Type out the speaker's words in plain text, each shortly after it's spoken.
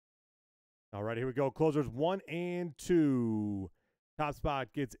All right, here we go. Closers 1 and 2. Top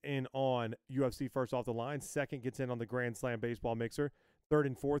spot gets in on UFC first off the line. Second gets in on the Grand Slam baseball mixer. Third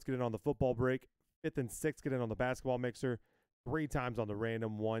and fourth get in on the football break. Fifth and sixth get in on the basketball mixer. 3 times on the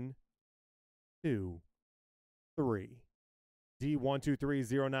random. 1, 2, 3.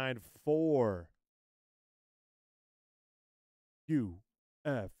 D123094.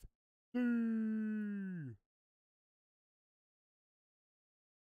 UFC.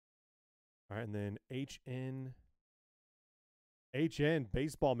 All right, and then HN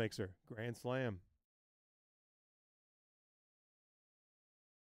baseball mixer, Grand Slam.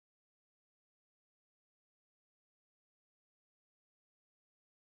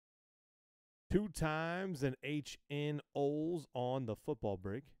 Two times an HN Oles on the football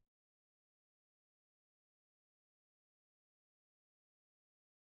break.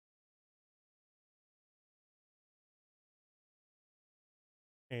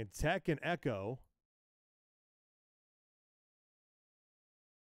 And Tech and Echo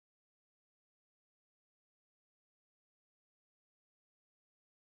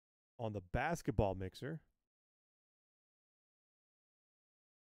on the basketball mixer.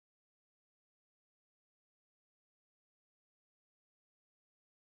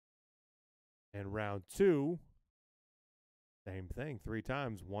 And round 2, same thing, 3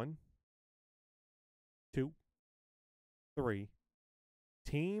 times. 1, 2, 3.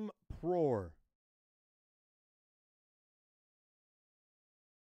 Team Pror.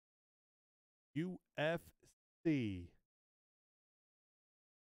 UFC.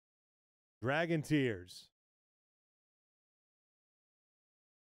 Dragon Tears.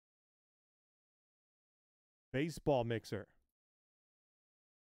 Baseball mixer.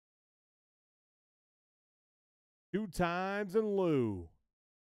 2 times in lieu.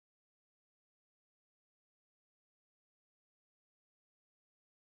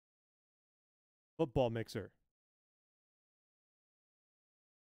 Football mixer.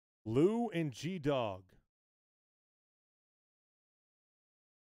 Lou and G-Dog.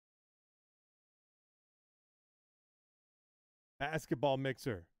 Basketball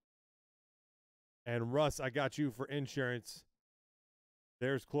mixer. And Russ, I got you for insurance.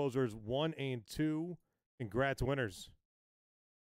 There's closers 1 and 2. Congrats, winners.